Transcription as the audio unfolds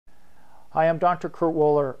Hi, I'm Dr. Kurt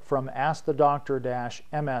Wohler from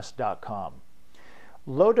AskTheDoctor-MS.com.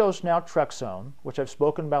 Low-dose naltrexone, which I've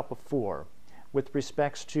spoken about before, with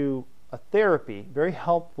respects to a therapy very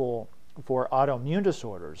helpful for autoimmune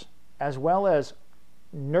disorders as well as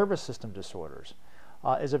nervous system disorders,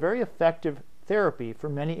 is a very effective therapy for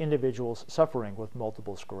many individuals suffering with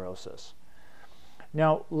multiple sclerosis.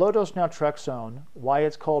 Now, low-dose naltrexone, why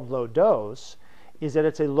it's called low dose, is that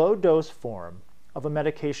it's a low-dose form of a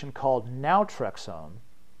medication called naltrexone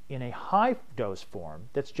in a high-dose form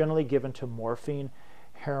that's generally given to morphine,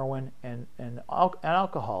 heroin, and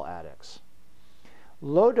alcohol addicts.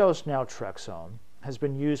 Low-dose naltrexone has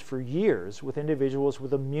been used for years with individuals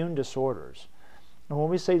with immune disorders. And when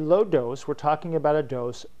we say low dose, we're talking about a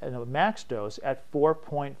dose, a max dose at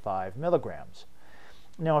 4.5 milligrams.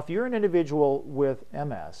 Now, if you're an individual with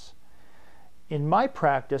MS, in my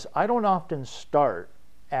practice, I don't often start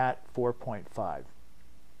at 4.5.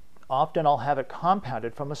 Often I'll have it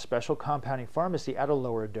compounded from a special compounding pharmacy at a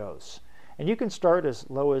lower dose. And you can start as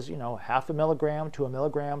low as, half a milligram to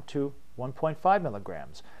 1.5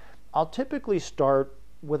 milligrams. I'll typically start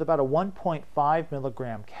with about a 1.5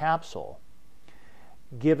 milligram capsule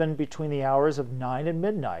given between the hours of 9 and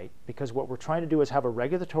midnight, because what we're trying to do is have a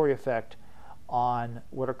regulatory effect on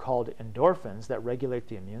what are called endorphins that regulate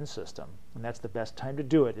the immune system. And that's the best time to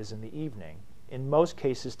do it, is in the evening, in most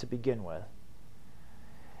cases to begin with.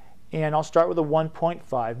 And I'll start with a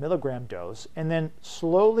 1.5 milligram dose and then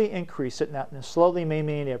slowly increase it. Now, slowly may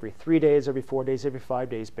mean every 3 days, every 4 days, every 5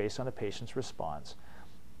 days based on the patient's response,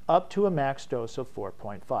 up to a max dose of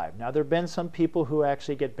 4.5. Now, there have been some people who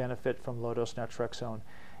actually get benefit from low-dose naltrexone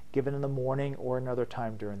given in the morning or another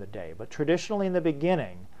time during the day. But traditionally in the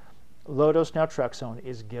beginning, low-dose naltrexone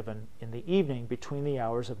is given in the evening between the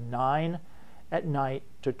hours of 9 at night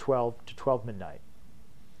to 12 midnight.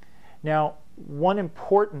 Now, one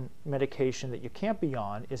important medication that you can't be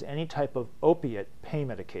on is any type of opiate pain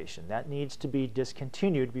medication. That needs to be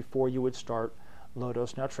discontinued before you would start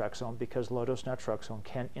low-dose naltrexone, because low-dose naltrexone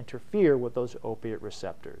can interfere with those opiate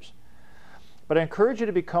receptors. But I encourage you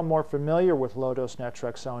to become more familiar with low-dose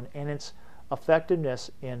naltrexone and its effectiveness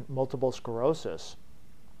in multiple sclerosis.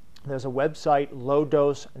 There's a website,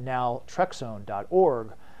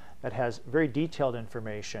 lowdosenaltrexone.org, that has very detailed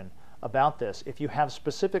information about this. If you have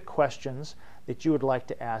specific questions that you would like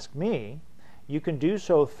to ask me, you can do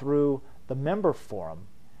so through the member forum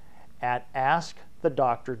at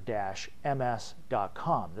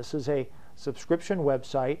AskTheDoctor-MS.com. This is a subscription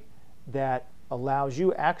website that allows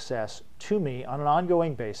you access to me on an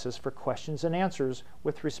ongoing basis for questions and answers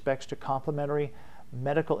with respects to complementary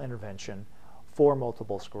medical intervention for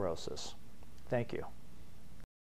multiple sclerosis. Thank you.